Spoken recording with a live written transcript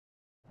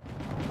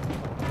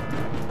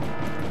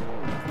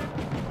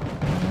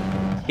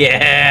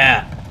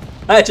Yeah!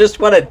 I just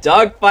won a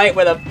dogfight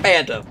with a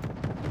phantom.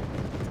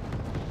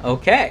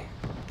 Okay,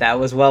 that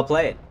was well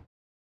played.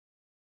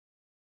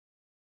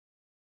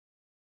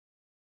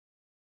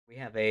 We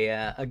have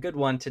a good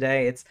one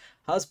today. It's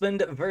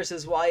husband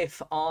versus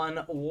wife on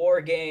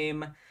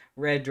Wargame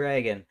Red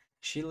Dragon.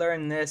 She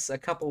learned this a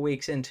couple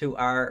weeks into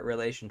our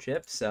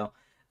relationship, so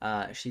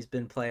she's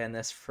been playing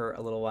this for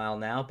a little while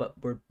now, but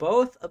we're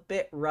both a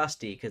bit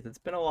rusty because it's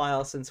been a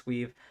while since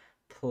we've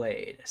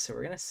played. So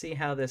we're going to see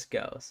how this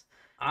goes.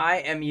 I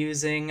am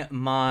using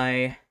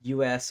my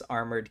US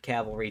Armored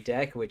Cavalry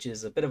deck, which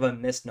is a bit of a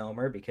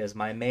misnomer because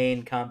my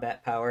main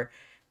combat power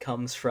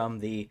comes from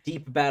the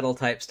deep battle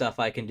type stuff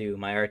I can do.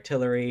 My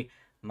artillery,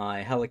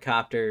 my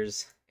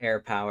helicopters,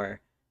 air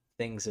power,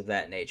 things of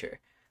that nature.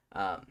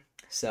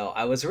 So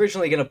I was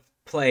originally going to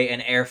play an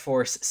Air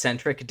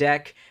Force-centric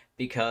deck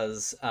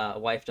because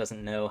wife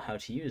doesn't know how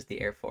to use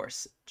the Air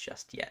Force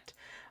just yet.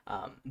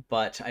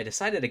 But I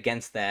decided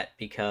against that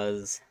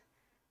because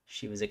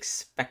she was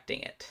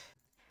expecting it.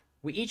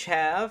 We each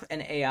have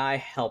an AI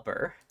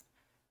helper,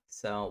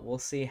 so we'll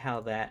see how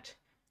that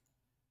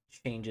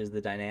changes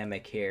the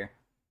dynamic here.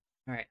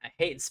 Alright, I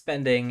hate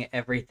spending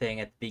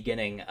everything at the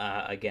beginning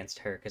against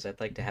her, because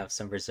I'd like to have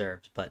some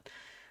reserves, but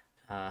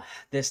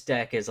this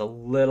deck is a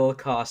little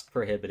cost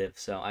prohibitive,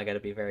 so I gotta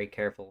be very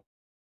careful.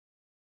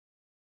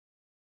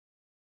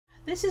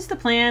 This is the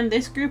plan.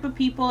 This group of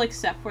people,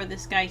 except for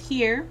this guy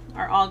here,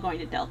 are all going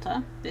to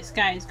Delta. This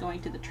guy is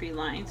going to the tree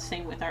line,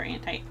 same with our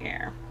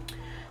anti-air.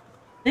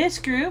 This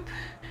group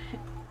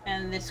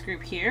and this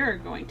group here are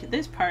going to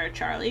this part of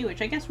Charlie,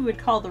 which I guess we would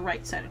call the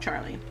right side of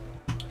Charlie.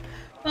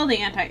 Well, the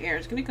anti-air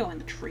is going to go in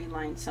the tree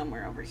line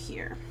somewhere over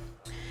here.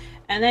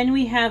 And then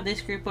we have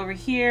this group over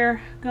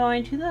here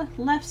going to the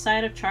left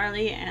side of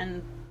Charlie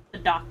and the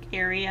dock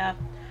area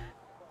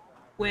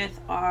with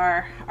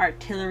our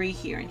artillery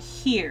here and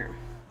here.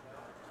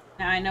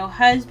 Now I know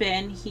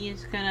husband,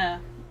 he's going to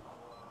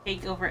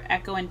take over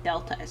Echo and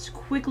Delta as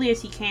quickly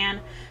as he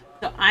can.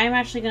 So I'm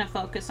actually going to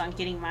focus on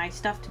getting my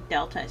stuff to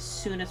Delta as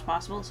soon as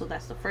possible. So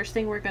that's the first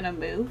thing we're going to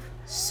move.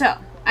 So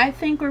I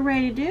think we're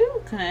ready to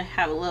do. Going to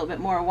have a little bit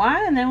more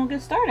wine and then we'll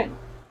get started.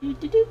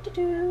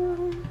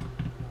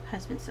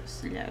 Husband's so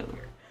slow.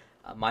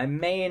 My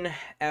main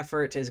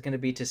effort is going to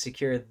be to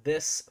secure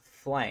this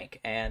flank,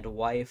 and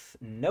wife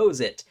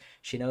knows it.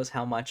 She knows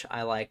how much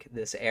I like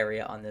this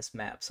area on this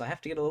map, so I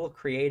have to get a little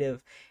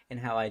creative in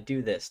how I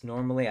do this.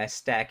 Normally I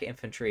stack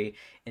infantry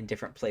in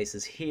different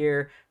places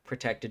here,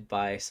 protected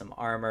by some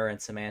armor and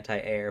some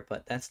anti-air,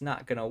 but that's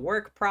not going to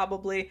work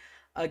probably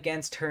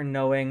against her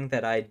knowing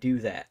that I do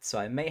that. So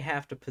I may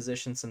have to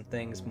position some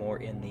things more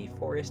in the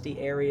foresty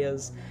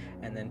areas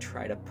and then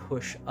try to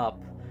push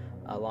up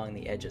along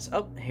the edges.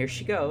 Oh, here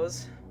she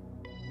goes.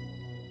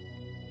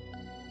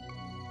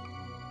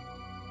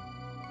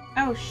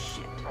 Oh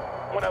shit.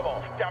 On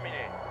avance,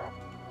 terminé.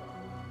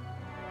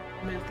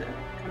 Move the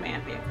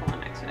command vehicle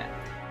on accident.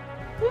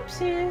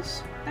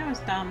 Whoopsies. That was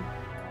dumb.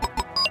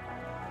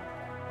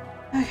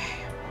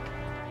 Okay.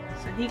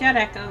 So he got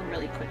Echo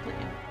really quickly.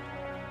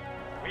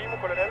 Oui, mon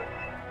colonel.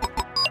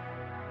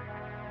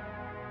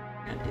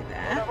 Gonna do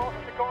that.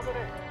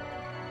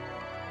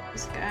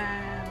 This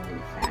guy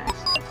move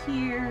fast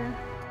here.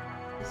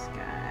 This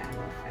guy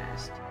move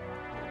fast.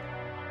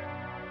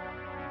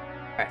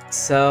 Alright,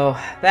 so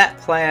that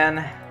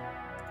plan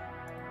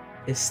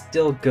is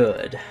still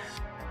good.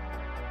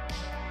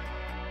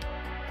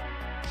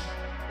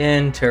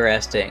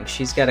 Interesting.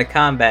 She's got a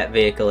combat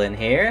vehicle in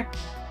here,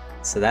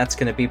 so that's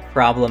going to be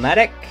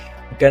problematic.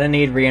 Gonna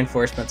need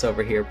reinforcements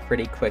over here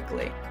pretty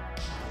quickly.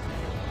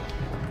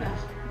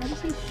 What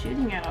is he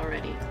shooting at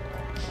already?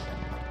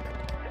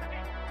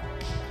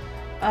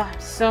 Oh, I'm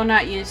so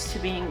not used to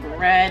being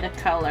red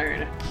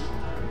colored.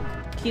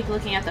 Keep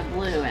looking at the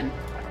blue and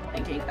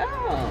thinking,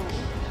 oh.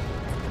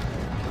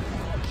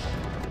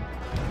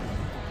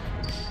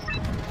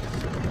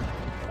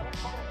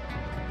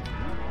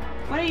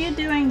 What are you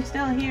doing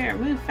still here?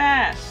 Move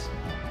fast.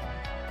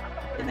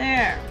 Get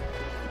there.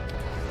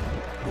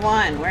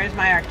 One, where's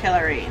my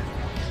artillery?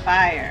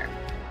 Fire.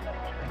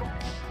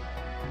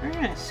 We're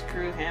gonna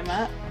screw him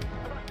up.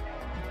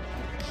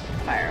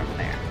 Fire over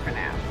there for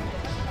now.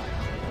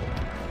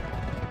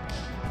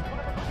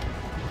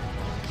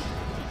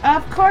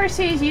 Of course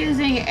he's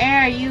using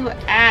air, you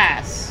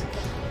ass!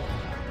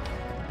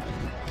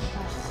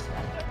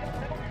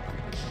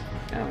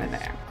 Over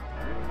there.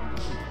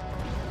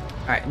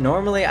 Alright,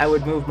 normally I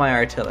would move my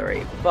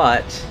artillery,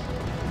 but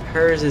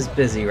hers is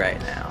busy right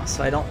now,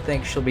 so I don't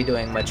think she'll be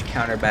doing much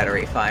counter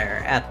battery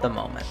fire at the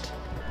moment.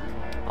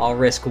 I'll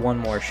risk one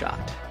more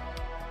shot.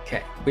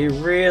 Okay, we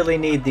really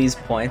need these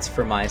points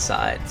for my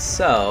side,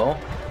 so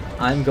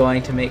I'm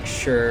going to make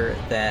sure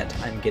that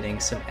I'm getting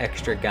some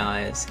extra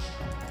guys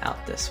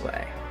out this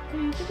way.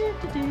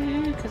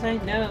 Because I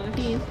know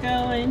he's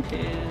going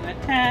to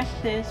attack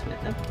this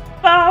with a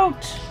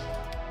boat!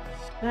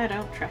 I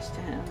don't trust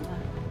him.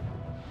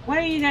 What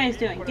are you guys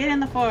doing? Get in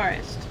the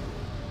forest!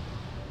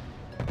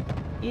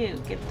 You,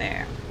 get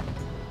there.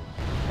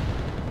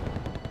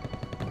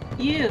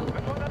 You!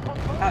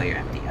 Oh, you're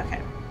empty,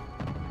 okay.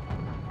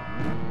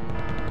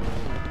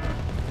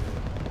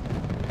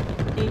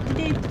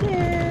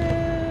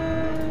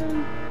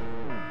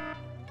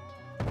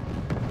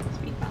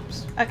 Speed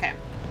bumps. Okay.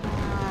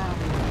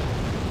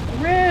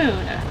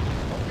 Rude.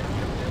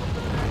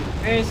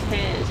 Where's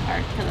his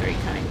artillery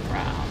coming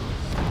from?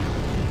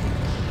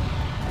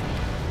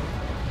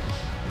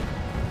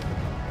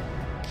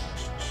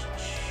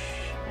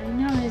 I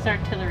know his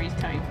artillery's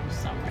coming from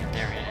somewhere.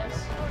 There it is.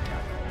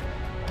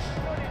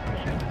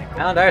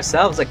 Found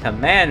ourselves a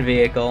command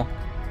vehicle.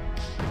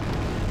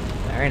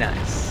 Very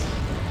nice.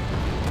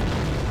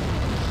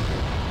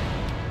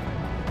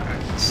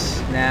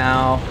 Alright,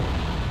 now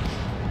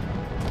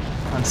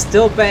I'm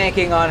still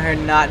banking on her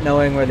not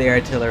knowing where the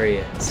artillery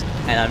is.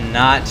 And I'm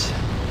not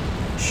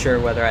sure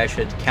whether I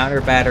should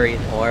counter battery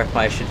or if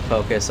I should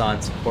focus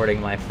on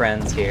supporting my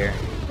friends here.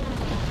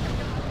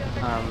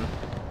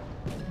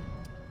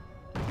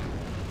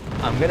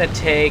 I'm gonna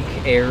take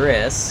a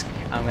risk.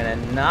 I'm gonna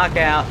knock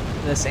out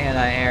this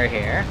anti-air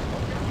here.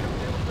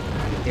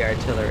 Get the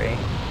artillery.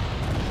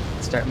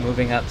 Start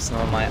moving up some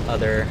of my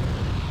other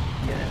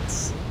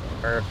units.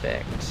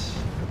 Perfect.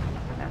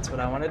 That's what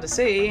I wanted to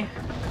see.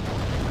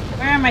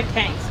 Where are my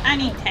tanks? I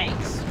need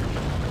tanks.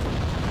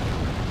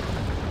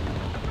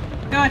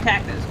 Go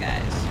attack those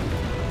guys.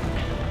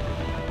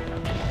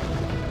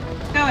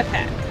 Go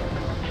attack.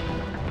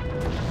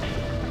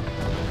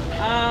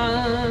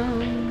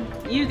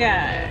 You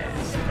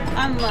guys,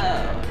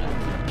 unload.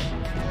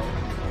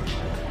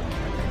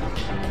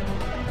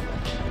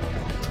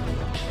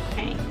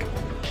 Tank.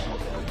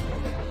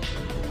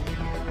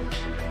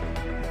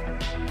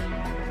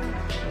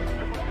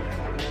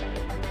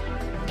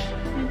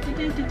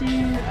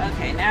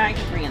 Okay, now I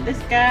can bring in this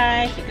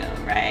guy to go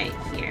right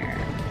here.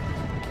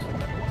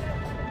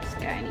 This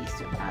guy needs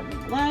to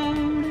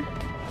unload.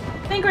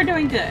 I think we're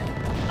doing good.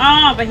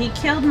 Oh, but he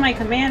killed my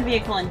command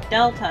vehicle in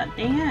Delta.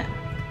 Dang it.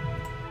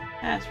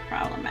 That's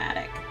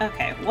problematic.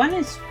 Okay, one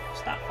is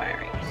stop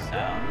firing, so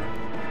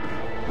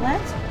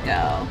let's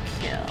go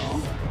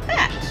kill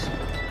that.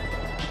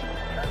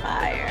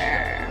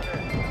 Fire.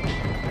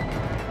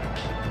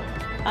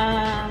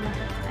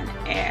 An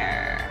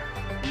air.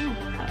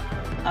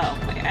 Oh,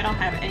 wait, I don't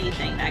have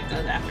anything that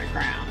goes after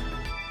ground.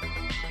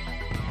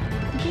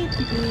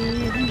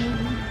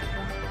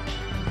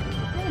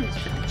 Let's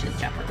put the chili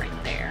chopper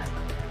right there.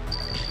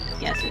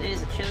 Yes, it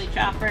is a chili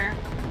chopper.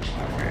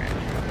 Forward.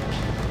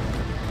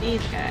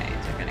 These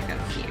guys are gonna go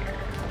here.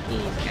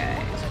 These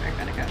guys are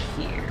gonna go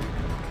here.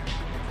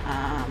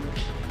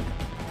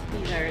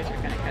 These are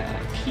gonna go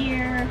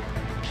here.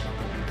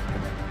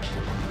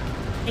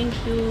 Pink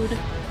dude. Go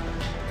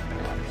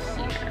up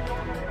here.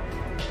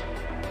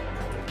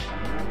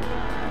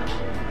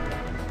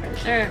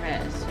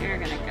 Reservists, you're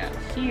gonna go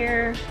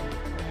here.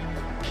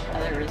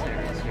 Other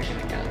reservists, you're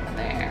gonna go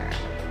there.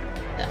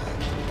 Ugh.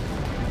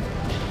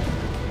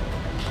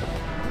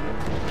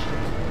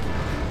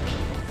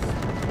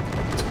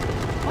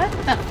 What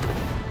the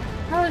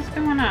hell is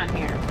going on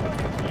here?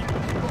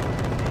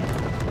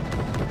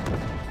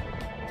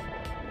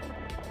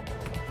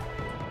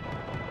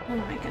 Oh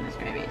my goodness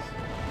babies.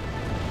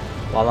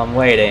 While I'm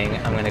waiting,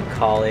 I'm gonna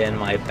call in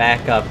my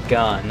backup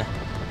gun.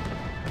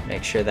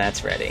 Make sure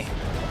that's ready.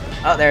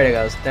 Oh, there it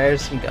goes.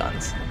 There's some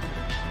guns.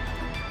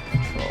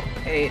 Control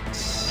 8.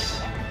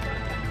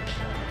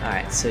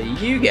 Alright, so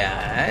you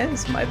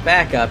guys, my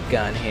backup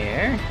gun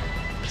here,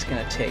 is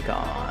gonna take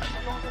on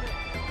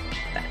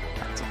that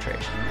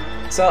concentration.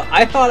 So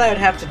I thought I would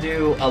have to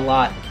do a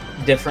lot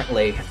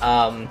differently.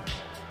 I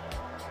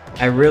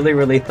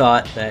really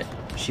thought that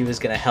she was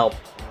gonna help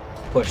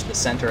push the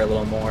center a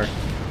little more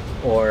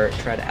or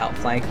try to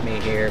outflank me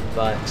here,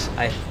 but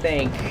I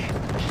think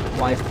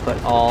wife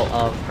put all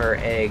of her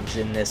eggs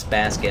in this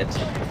basket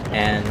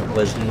and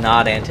was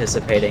not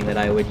anticipating that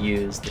I would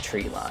use the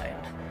tree line,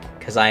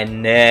 because I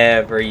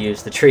never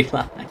use the tree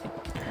line.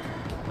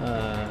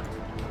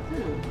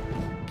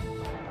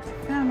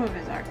 Found one of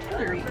his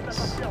artillery.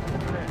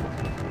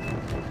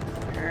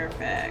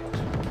 Perfect.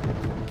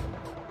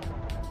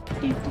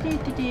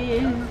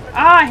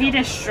 Ah, he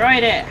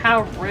destroyed it!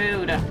 How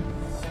rude!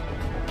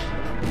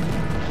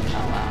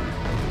 Oh well.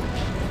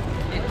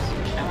 Oops,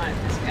 I wanted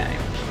this guy.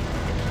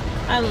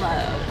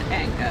 Unload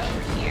and go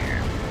here.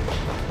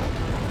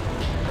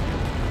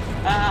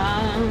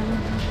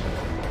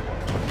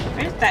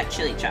 Where's that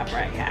chili chopper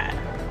I had?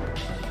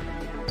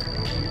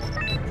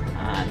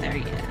 Ah, there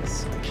he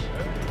is.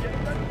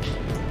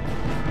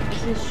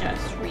 This is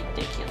just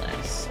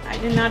ridiculous. I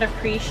do not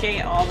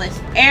appreciate all this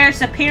air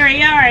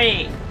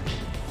superiority!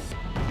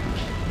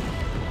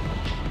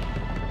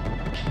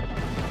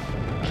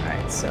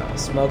 So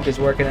smoke is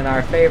working in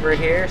our favor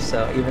here,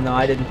 so even though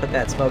I didn't put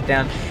that smoke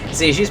down,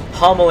 see, she's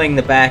pummeling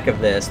the back of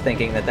this,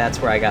 thinking that that's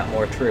where I got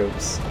more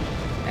troops.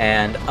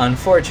 And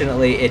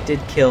unfortunately, it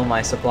did kill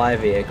my supply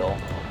vehicle,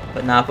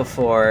 but not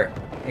before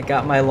it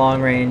got my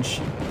long-range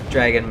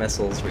dragon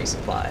missiles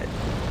resupplied.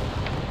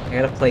 I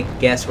gotta play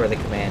guess where the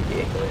command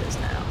vehicle is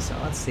now, so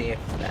let's see if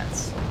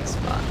that's the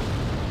spot.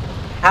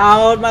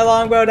 How'd my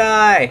longbow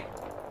die?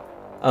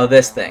 Oh,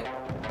 this thing.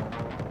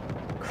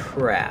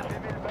 Crap.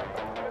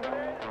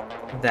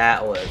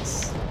 That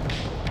was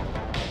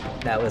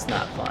That was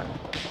not fun.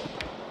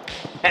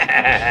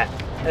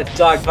 Let's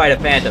dogfight a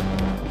phantom.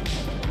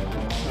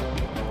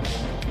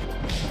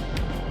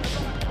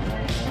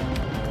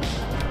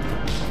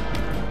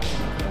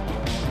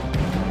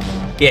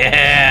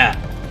 Yeah!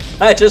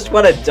 I just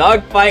won a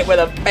dogfight with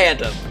a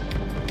phantom.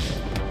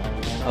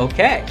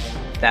 Okay,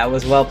 that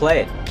was well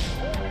played.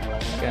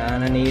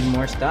 Gonna need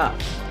more stuff.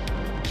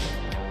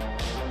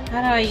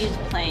 How do I use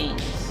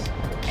planes?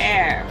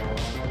 Air.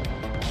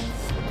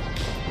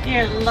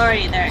 Dear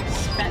lordy, they're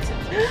expensive.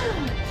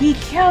 He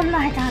killed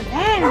my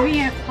command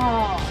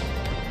vehicle!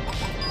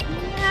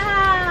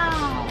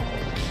 No!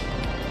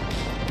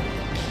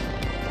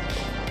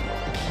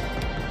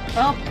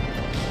 Well,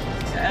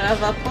 instead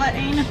of a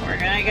plane, we're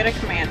gonna get a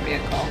command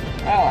vehicle.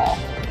 Oh.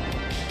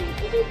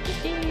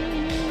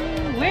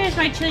 Where's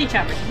my chili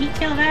chopper? Did he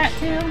kill that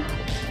too?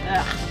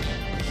 Ugh.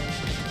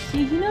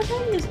 See, he knows how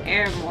to use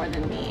air more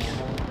than me.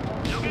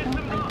 I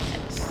don't like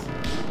this.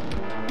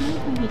 I know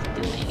what he's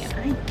doing, and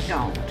I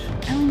don't.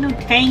 I only know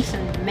tanks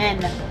and men.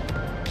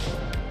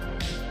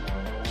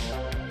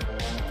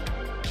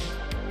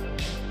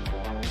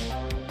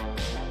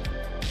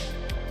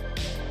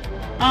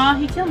 Aw,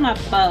 he killed my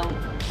bow.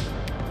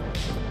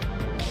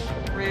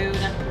 Rude.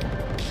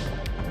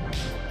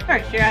 Of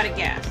course, you're out of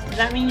gas. Does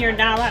that mean you're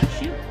not allowed to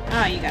shoot?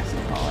 Oh, you got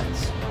some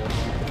bullets.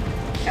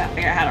 Gotta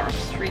figure out how to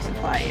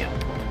resupply you.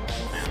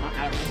 I don't know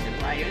how to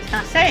resupply you. It's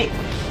not safe.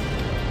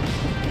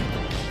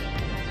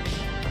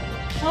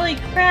 Holy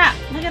crap!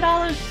 Look at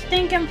all those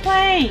stinking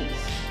planes!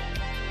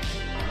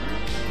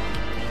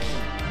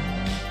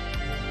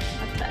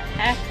 What the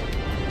heck?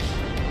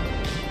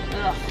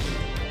 Ugh.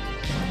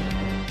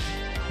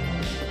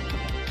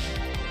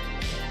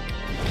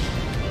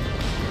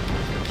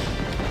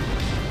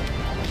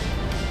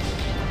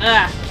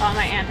 Ugh! All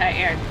my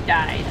anti-air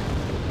died.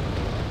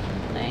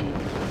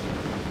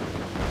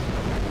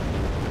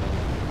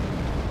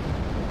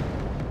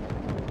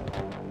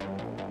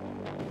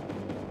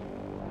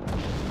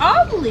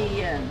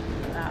 Oddly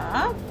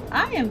enough,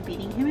 I am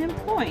beating him in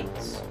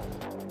points.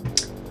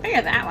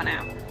 Figure that one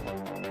out.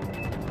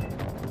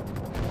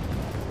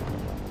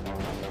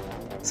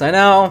 So I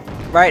know,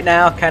 right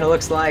now, kind of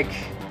looks like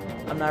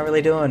I'm not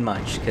really doing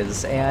much,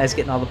 because AI is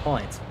getting all the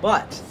points.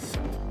 But,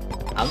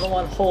 I'm the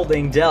one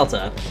holding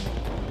Delta,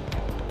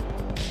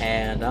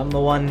 and I'm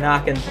the one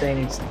knocking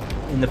things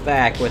in the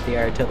back with the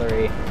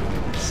artillery.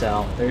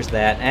 So, there's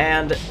that.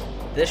 And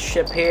this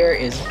ship here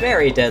is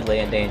very deadly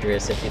and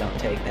dangerous if you don't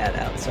take that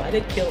out, so I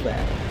did kill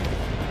that.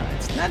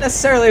 It's not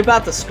necessarily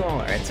about the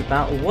score, it's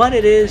about what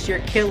it is you're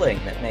killing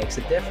that makes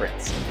a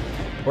difference.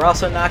 We're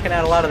also knocking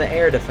out a lot of the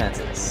air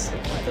defenses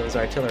with those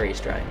artillery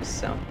strikes,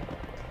 so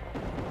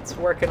it's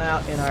working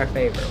out in our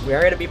favor. We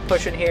are going to be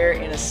pushing here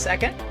in a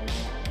second.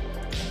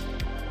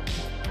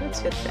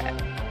 Let's hit that.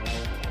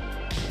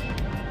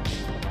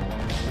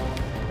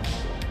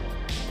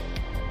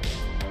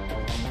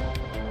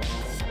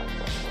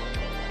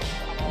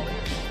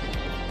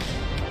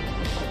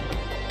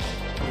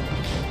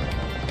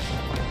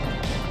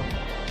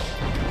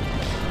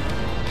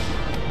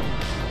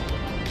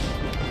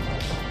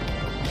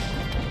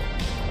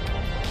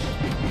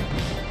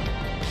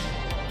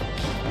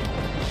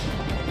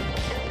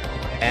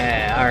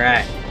 Yeah,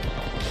 alright.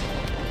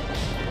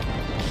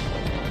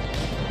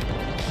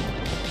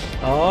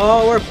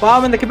 Oh, we're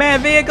bombing the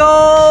command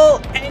vehicle!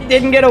 And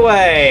didn't get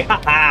away!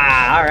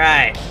 Haha,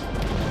 alright.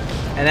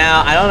 And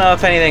now, I don't know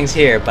if anything's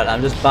here, but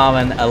I'm just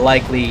bombing a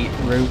likely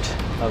route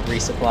of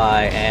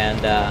resupply,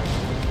 and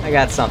I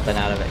got something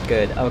out of it.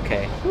 Good,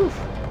 okay.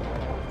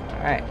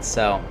 Alright,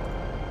 so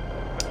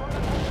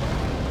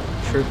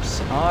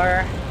troops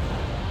are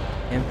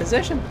in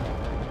position.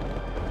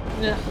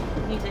 Ugh,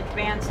 he's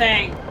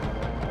advancing.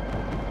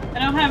 I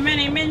don't have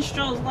many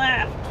minstrels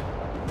left,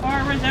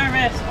 or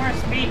reservists, or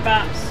speed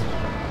bumps.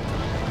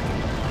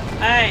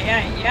 Ay,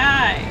 ay,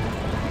 ay.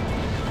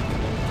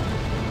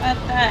 What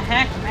the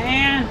heck,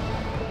 man?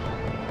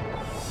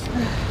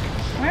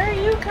 Where are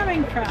you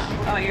coming from?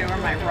 Oh, you were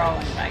my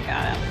Roland. I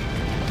got him.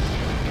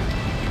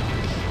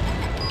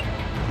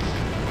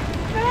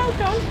 No,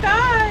 don't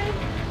die.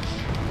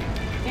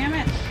 Damn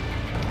it.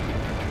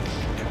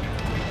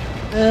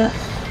 Ugh.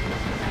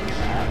 I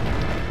give up.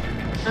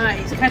 Ah,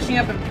 he's catching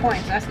up in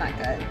points. That's not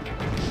good.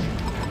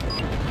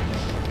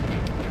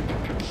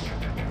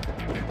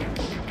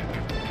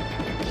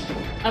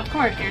 Of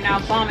course, you're now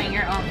bombing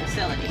your own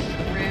facility.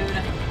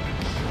 Rude.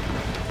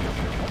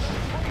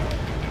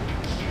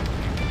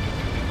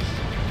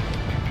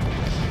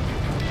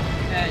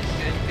 Good,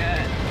 good,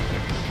 good.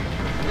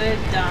 Good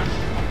done.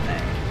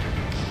 Okay.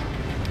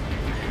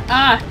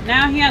 Ah,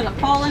 now he has a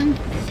Poland,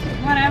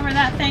 whatever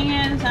that thing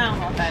is. I don't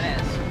know what that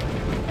is.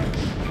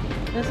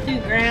 Let's do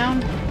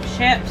ground.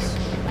 Ships.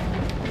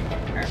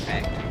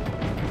 Perfect.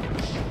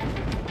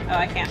 Oh,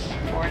 I can't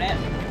afford it.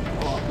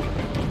 Cool.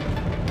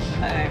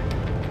 Okay.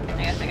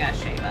 I guess I gotta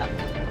shave up.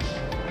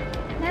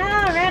 No,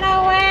 run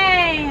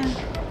away!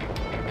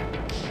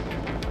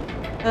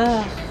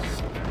 Ugh.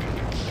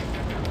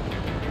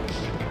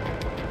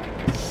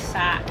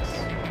 Sucks.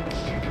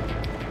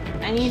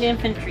 I need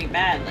infantry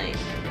badly.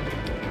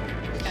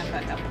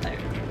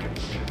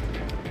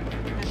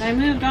 I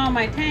moved all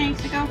my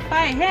tanks to go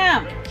fight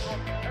him!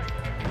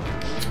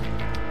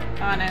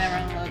 Oh, and I never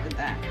unloaded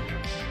that.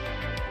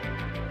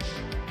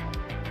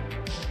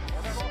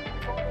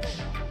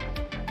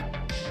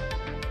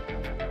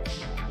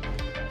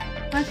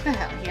 What the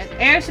hell? He has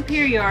air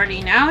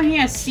superiority, now he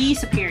has sea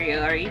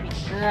superiority.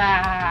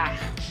 Ah.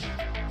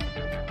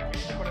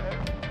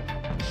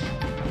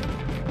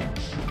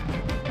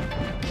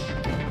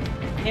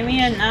 Give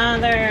me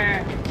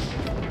another.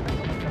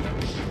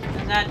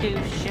 Does that do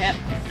ship?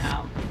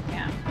 Oh,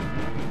 yeah.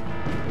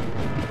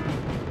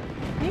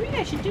 Maybe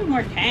I should do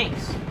more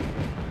tanks.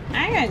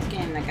 That guy's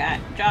getting the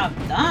job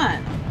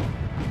done.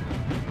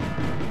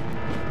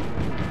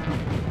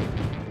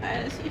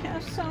 Why does he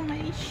have so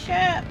many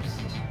ships?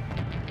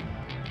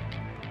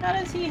 How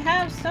does he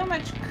have so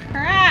much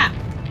crap?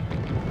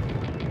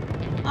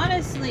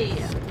 Honestly.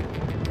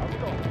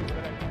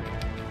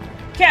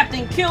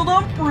 Captain killed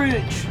a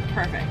bridge.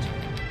 Perfect.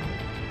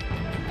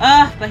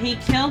 But he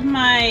killed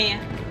my...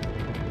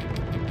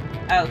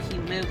 Oh, he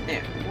moved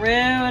it.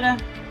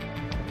 Rude.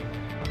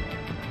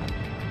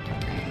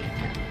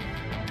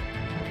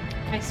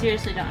 I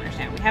seriously don't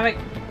understand. We have a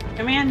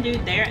command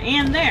dude there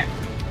and there.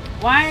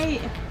 Why?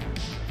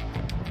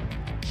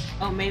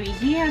 Oh, maybe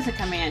he has a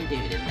command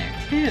dude in there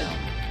too.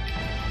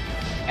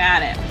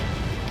 Got it.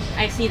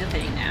 I see the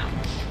thing now.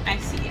 I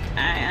see it.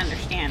 I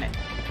understand it.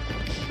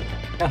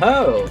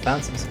 Oh,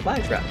 found some supply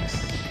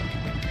trucks.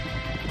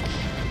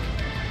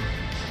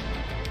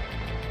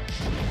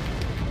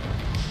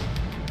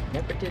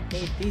 Never did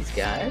need these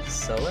guys,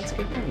 so let's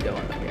get them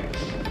going here.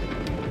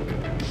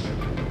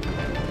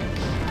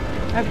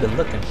 I've been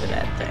looking for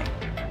that thing.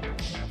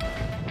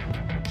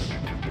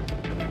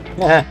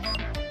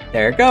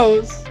 There it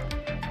goes.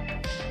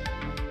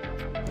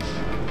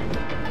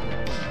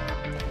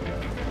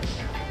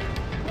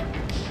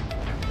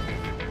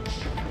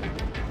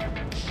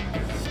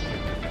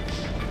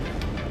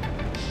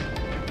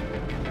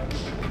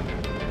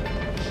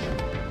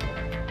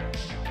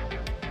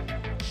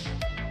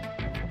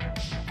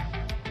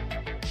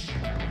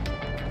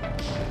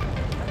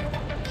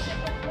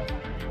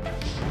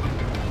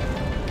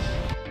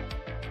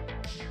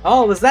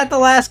 Oh, was that the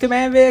last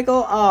command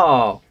vehicle?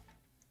 Oh,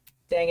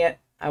 dang it.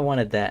 I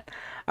wanted that.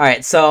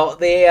 Alright, so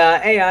the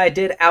AI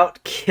did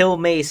outkill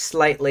me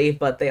slightly,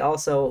 but they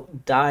also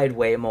died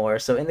way more.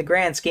 So in the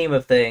grand scheme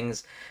of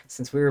things,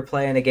 since we were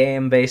playing a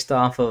game based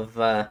off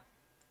of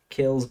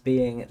kills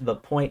being the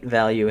point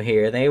value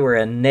here, they were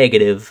a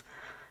negative,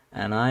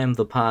 and I'm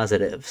the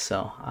positive.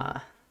 So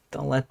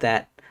don't let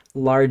that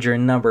larger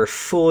number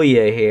fool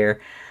you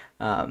here.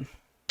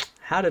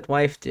 How did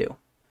wife do?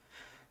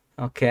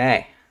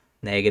 Okay.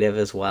 Negative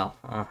as well.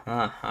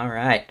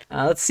 Alright.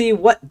 Let's see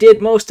what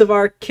did most of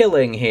our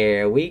killing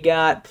here. We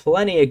got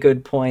plenty of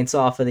good points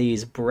off of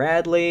these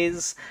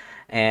Bradleys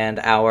and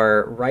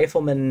our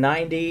Rifleman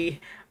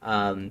 90.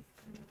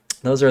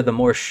 Those are the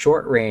more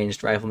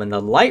short-ranged riflemen. The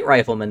light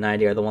Rifleman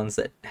 90 are the ones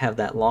that have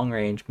that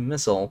long-range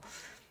missile.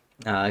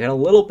 Got a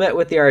little bit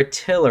with the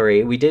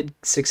artillery. We did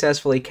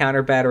successfully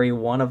counter-battery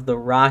one of the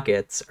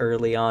rockets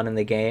early on in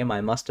the game.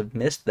 I must have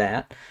missed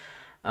that.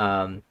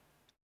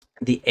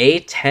 The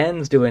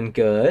A-10's doing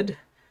good.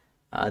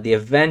 The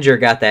Avenger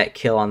got that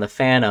kill on the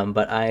Phantom,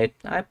 but I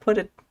put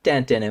a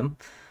dent in him.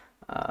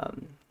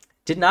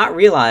 Did not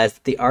realize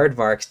that the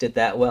Aardvarks did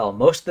that well.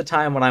 Most of the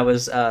time when I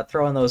was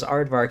throwing those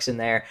Aardvarks in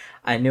there,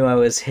 I knew I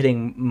was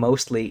hitting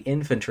mostly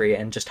infantry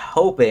and just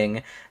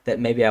hoping that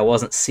maybe I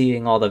wasn't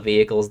seeing all the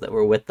vehicles that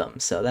were with them.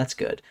 So that's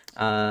good.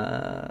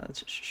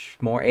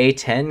 More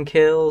A-10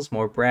 kills,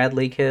 more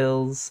Bradley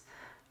kills.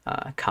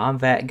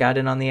 Combat got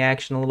in on the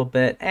action a little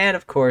bit, and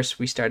of course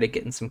we started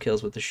getting some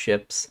kills with the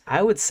ships.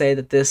 I would say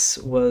that this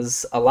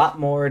was a lot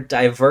more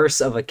diverse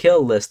of a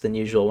kill list than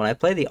usual. When I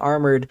play the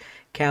armored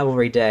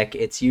cavalry deck,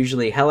 it's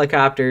usually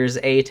helicopters,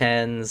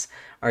 A-10s,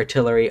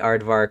 artillery,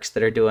 aardvarks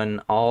that are doing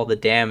all the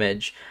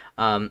damage.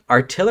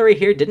 Artillery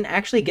here didn't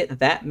actually get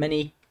that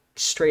many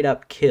straight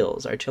up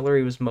kills.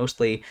 Artillery was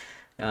mostly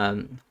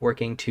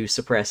working to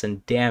suppress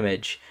and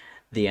damage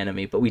the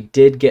enemy, but we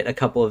did get a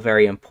couple of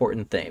very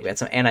important things. We had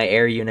some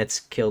anti-air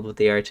units killed with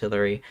the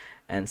artillery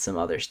and some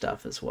other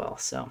stuff as well.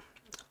 So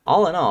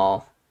all in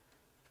all,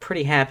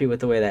 pretty happy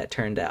with the way that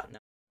turned out.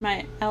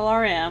 My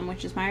LRM,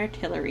 which is my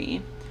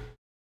artillery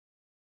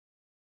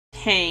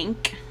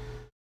tank.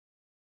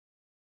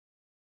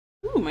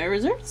 Ooh, my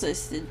reserves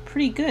list did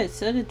pretty good.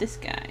 So did this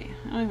guy.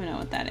 I don't even know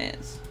what that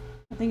is.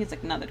 I think it's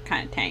like another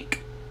kind of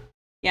tank.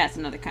 Yeah, it's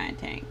another kind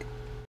of tank.